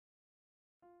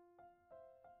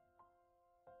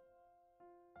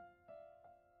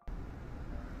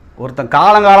ஒருத்தன்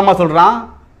காலங்காலமாக சொல்கிறான்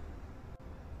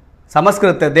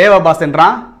சமஸ்கிருதத்தை தேவ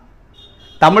பாஷைன்றான்,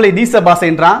 தமிழை நீச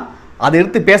பாஷைன்றான். அதை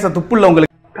எடுத்து பேச துப்புள்ள உங்களுக்கு.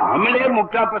 தமிழே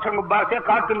முட்டா பசங்க பாஷை,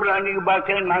 காட்டு மிராண்டிங்க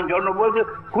பாஷைன்னு நான் சொன்ன போது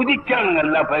குதிச்சானுங்க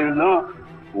எல்லா பயிலும்.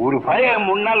 ஒரு பையன்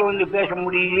முன்னால் வந்து பேச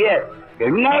முடியலையே,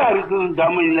 என்னடா இருக்குது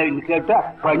தமிழ்ல கேட்டா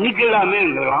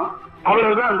பண்ணிக்கலாமேங்கிறான்.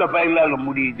 அவ்வளவுதான் அந்த பயிலால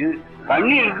முடியுது.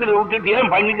 பண்ணி இருக்கிறத விட்டுட்டு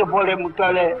ஏன் பண்ணிக்க போற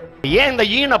முட்டாளே? ஏன் இந்த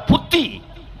ஈன புத்தி?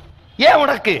 ஏன்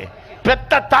உனக்கு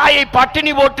பெத்த தாயை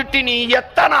பட்டினி போட்டுட்டு நீ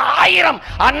எத்தனை ஆயிரம்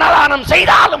அன்னதானம்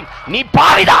செய்தாலும் நீ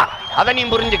பாவிதான். அதை நீ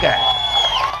புரிஞ்சுக்க,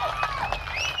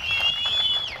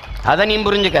 அதை நீ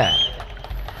புரிஞ்சுக்க.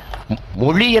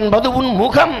 மொழி என்பது உன்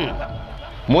முகம்,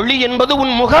 மொழி என்பது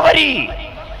உன் முகவரி.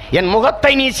 என்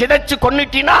முகத்தை நீ சிதைச்சு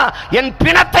கொன்னுட்டினா என்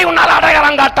பிணத்தை உன்னால்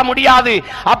அடையாளம் காட்ட முடியாது.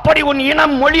 அப்படி உன்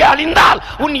இனம் மொழி அழிந்தால்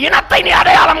உன் இனத்தை நீ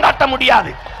அடையாளம் காட்ட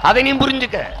முடியாது. அதை நீ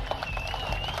புரிஞ்சுக்க.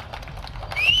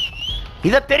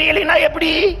 இதை தெரியலைன்னா எப்படி?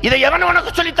 இதை எவன்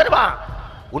உனக்கு சொல்லி தருவான்?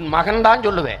 உன் மகன் தான்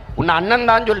சொல்லுவேன், உன் அண்ணன்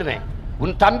தான் சொல்லுவேன்,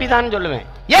 உன் தம்பி தான் சொல்லுவேன்.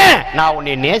 ஏன்? நான்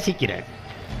உன்னை நேசிக்கிறேன்.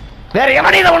 வேற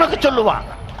எவன் இதை உனக்கு சொல்லுவான்?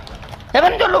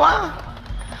 எவன் சொல்லுவான்?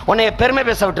 உன்னை பெருமை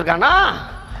பேச விட்டுருக்கானா?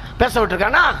 பேச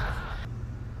விட்டுருக்கானா?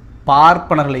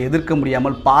 பார்ப்பனர்களை எதிர்க்க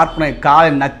முடியாமல் பார்ப்பனை காலை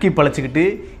நக்கி பழச்சிக்கிட்டு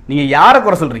நீங்க யாரை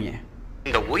குறை சொல்றீங்க?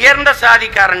 இந்த உயர்ந்த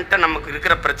சாதிக்காரன்ட்ட நமக்கு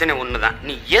இருக்கிற பிரச்சனை ஒண்ணுதான்.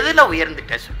 நீ எதுல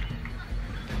உயர்ந்துட்ட சொல்லு.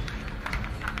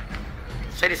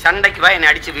 சரி, சண்டைக்கு வா, என்னை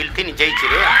அடிச்சு வீழ்த்தி நீ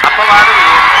ஜெயிச்சிரு. அப்பவாது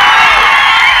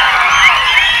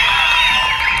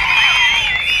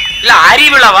இல்ல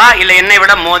அறிவுலவா, இல்ல என்னை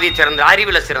விட மோதி சிறந்த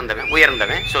அறிவுல சிறந்தவன்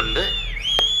உயர்ந்தவன் சொல்லு.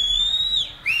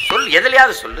 சொல்,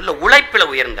 எதுலையாவது சொல்லு. இல்ல உழைப்புல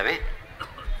உயர்ந்தவன்,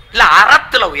 இல்ல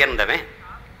அறத்துல உயர்ந்தவன்.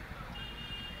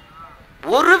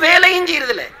 ஒரு வேலையும்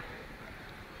செய்யறதில்ல,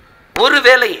 ஒரு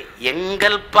வேலையும்.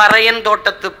 எங்கள் பறையன்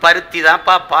தோட்டத்து பருத்தி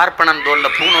தான்ப்பா பார்ப்பனன் தோல்ல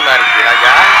பூணூலா இருக்கு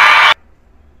ராஜா.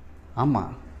 ஆமாம்,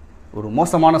 ஒரு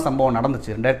மோசமான சம்பவம் நடந்துச்சு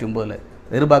 2009.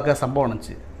 எதிர்பார்க்க சம்பவம்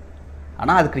நடந்துச்சு.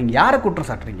 ஆனால் அதுக்கு நீங்கள் யாரை குற்றம்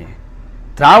சாட்டுறீங்க?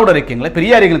 திராவிடர் இருக்கீங்களா,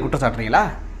 பெரியாரிகளை குற்றம் சாட்டுறீங்களா?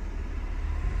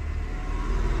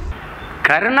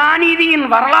 கருணாநிதியின்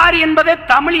வரலாறு என்பதே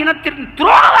தமிழ் இனத்தின்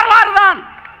துரோக வரலாறு தான்.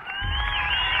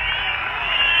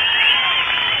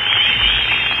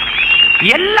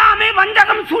 எல்லாமே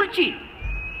வஞ்சகம், சூழ்ச்சி,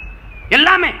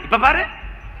 எல்லாமே. இப்ப பாரு,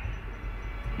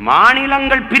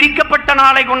 மாநிலங்கள் பிரிக்கப்பட்ட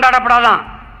நாளை கொண்டாடப்படாதான்.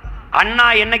 அண்ணா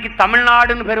என்னைக்கு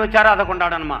தமிழ்நாடுன்னு பேர் வச்சாரோ அதை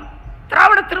கொண்டாடணுமா?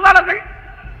 திராவிட திருவாளர்கள்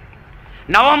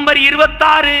நவம்பர்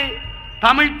 26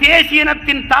 தமிழ் தேசிய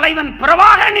இனத்தின் தலைவன்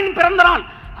பிரபாகரனின் பிறந்த நாள்,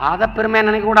 அதை பெருமையா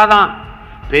நினைக்க கூடாதான்.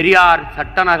 பெரியார்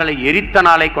சட்ட நகலை எரித்த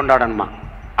நாளை கொண்டாடணுமா?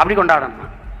 அப்படி கொண்டாடணுமா?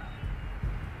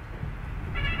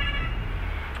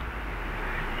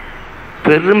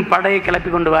 பெரும் படையை கிளப்பி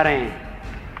கொண்டு வரேன்,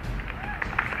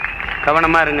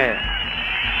 கவனமா இருங்க.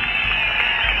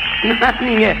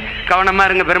 நீங்க கவனமா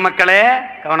இருங்க பெருமக்களே,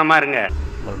 கவனமா இருங்க.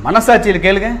 மனசாட்சியில்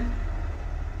கேளுங்க,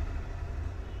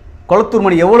 கொளத்தூர்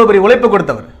மணி எவ்வளவு பெரிய உழைப்பு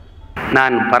கொடுத்தவர்.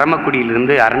 நான்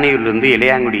பரமக்குடியிலிருந்து அரணையூரிலிருந்து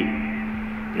இளையாங்குடி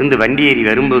இருந்து வண்டி ஏறி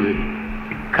வரும்போது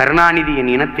கருணாநிதி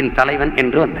என் இனத்தின் தலைவன்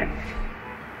என்று வந்தேன்.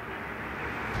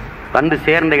 வந்து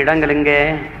சேர்ந்த இடங்கள் எங்கே?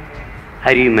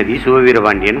 ஹரிமதி,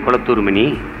 சுபவீரபாண்டியன், கொளத்தூர் மணி,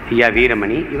 ஐயா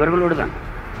வீரமணி இவர்களோடு தான்.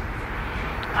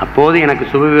 அப்போது எனக்கு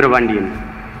சுபவீரபாண்டியன்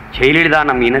ஜெயலலிதா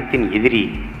நம் இனத்தின் எதிரி,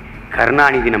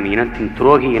 கருணாநிதி நம் இனத்தின்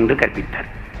துரோகி என்று கற்பித்தார்.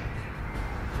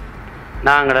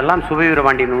 நாங்களெல்லாம்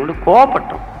சுபவீரபாண்டியனோடு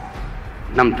கோபப்பட்டோம்.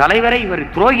 நம் தலைவரை இவர்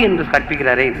துரோகி என்று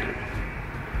கற்பிக்கிறாரே என்று.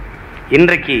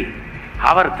 இன்றைக்கு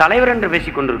அவர் தலைவர் என்று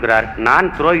பேசிக் கொண்டிருக்கிறார், நான்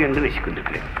துரோகி என்று பேசிக்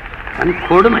கொண்டிருக்கிறேன்.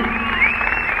 கொடுமை.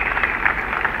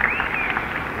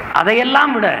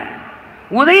 அதையெல்லாம் விட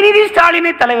உதயநிதி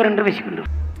ஸ்டாலினை தலைவர் என்று பேசிக்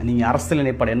கொண்டிருக்கிறார். நீங்கள் அரசியல்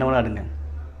நிலைப்பாடு என்ன வேணாடுங்க,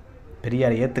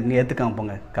 பெரியாரை ஏற்றுக்காம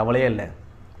போங்க, கவலையே இல்லை.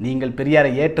 நீங்கள்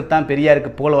பெரியாரை ஏற்றுத்தான்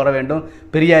பெரியாருக்கு புகழ் வர வேண்டும்,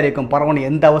 பெரியார் இயக்கம் பரவணும்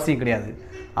எந்த அவசியம் கிடையாது.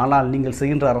 ஆனால் நீங்கள்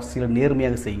செய்கின்ற அரசியல்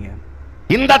நேர்மையாக செய்யுங்க.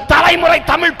 இந்த தலைமுறை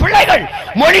தமிழ் பிள்ளைகள்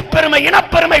மொழி பெருமை,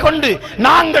 இனப்பெருமை கொண்டு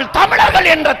நாங்கள் தமிழர்கள்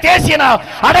என்ற தேசிய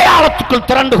அடையாளத்துக்குள்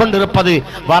திரண்டு கொண்டிருப்பது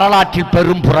வரலாற்றில்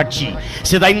பெரும் புரட்சி.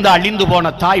 சிதைந்து அழிந்து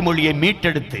போன தாய்மொழியை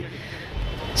மீட்டெடுத்து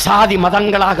சாதி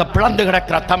மதங்களாக பிளந்து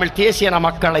கிடக்கிற தமிழ் தேசிய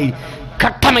மக்களை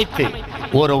கட்டமைத்து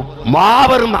ஒரு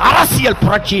மாபெரும் அரசியல்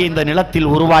புரட்சியை இந்த நிலத்தில்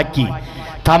உருவாக்கி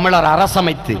தமிழர்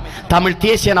அரசமைத்து தமிழ்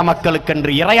தேசிய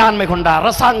மக்களுக்கென்று இறையாண்மை கொண்ட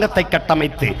அரசாங்கத்தை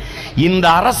கட்டமைத்து இந்த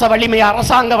அரச வலிமை,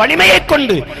 அரசாங்க வலிமையை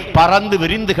கொண்டு பறந்து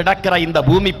விரிந்து கிடக்கிற இந்த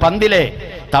பூமி பந்திலே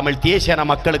தமிழ் தேசிய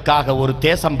மக்களுக்காக ஒரு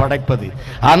தேசம் படைப்பது.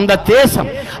 அந்த தேசம்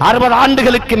 60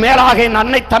 ஆண்டுகளுக்கு மேலாக என்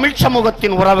அன்னை தமிழ்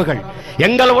சமூகத்தின் உறவுகள்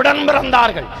எங்களுடன்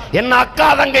பிறந்தார்கள். என் அக்கா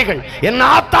தங்கைகள், என்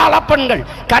ஆத்தாளப்பன்கள்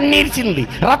கண்ணீர் சிந்தி,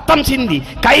 ரத்தம் சிந்தி,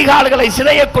 கைகால்களை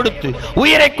சிதைய கொடுத்து,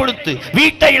 உயிரை கொடுத்து,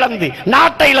 வீட்டை இழந்து,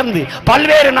 நாட்டை இழந்து,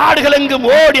 பல்வேறு நாடுகளெங்கும்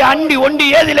ஓடி அண்டி ஒண்டி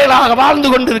ஏதிலாக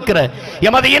வாழ்ந்து கொண்டிருக்கிற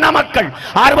எமது இன மக்கள்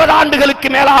 60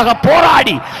 ஆண்டுகளுக்கு மேலாக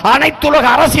போராடி அனைத்துலக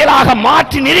அரசியலாக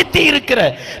மாற்றி நிறுத்தி இருக்கிற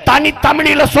தனி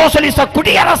தமிழீழ சோசலிச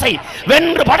குடியரசை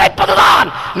வென்று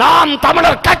படைப்பதுதான் நாம்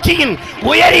தமிழர் கட்சியின்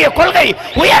உயரிய கொள்கை,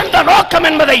 உயர்ந்த நோக்கம்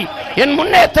என்பதை என்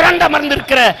முன்னே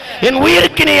திரண்டமர்ந்திருக்கிற என்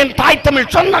உயிருக்கினே என் தாய்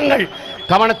தமிழ் சொந்தங்கள்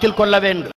கவனத்தில் கொள்ள வேண்டும்.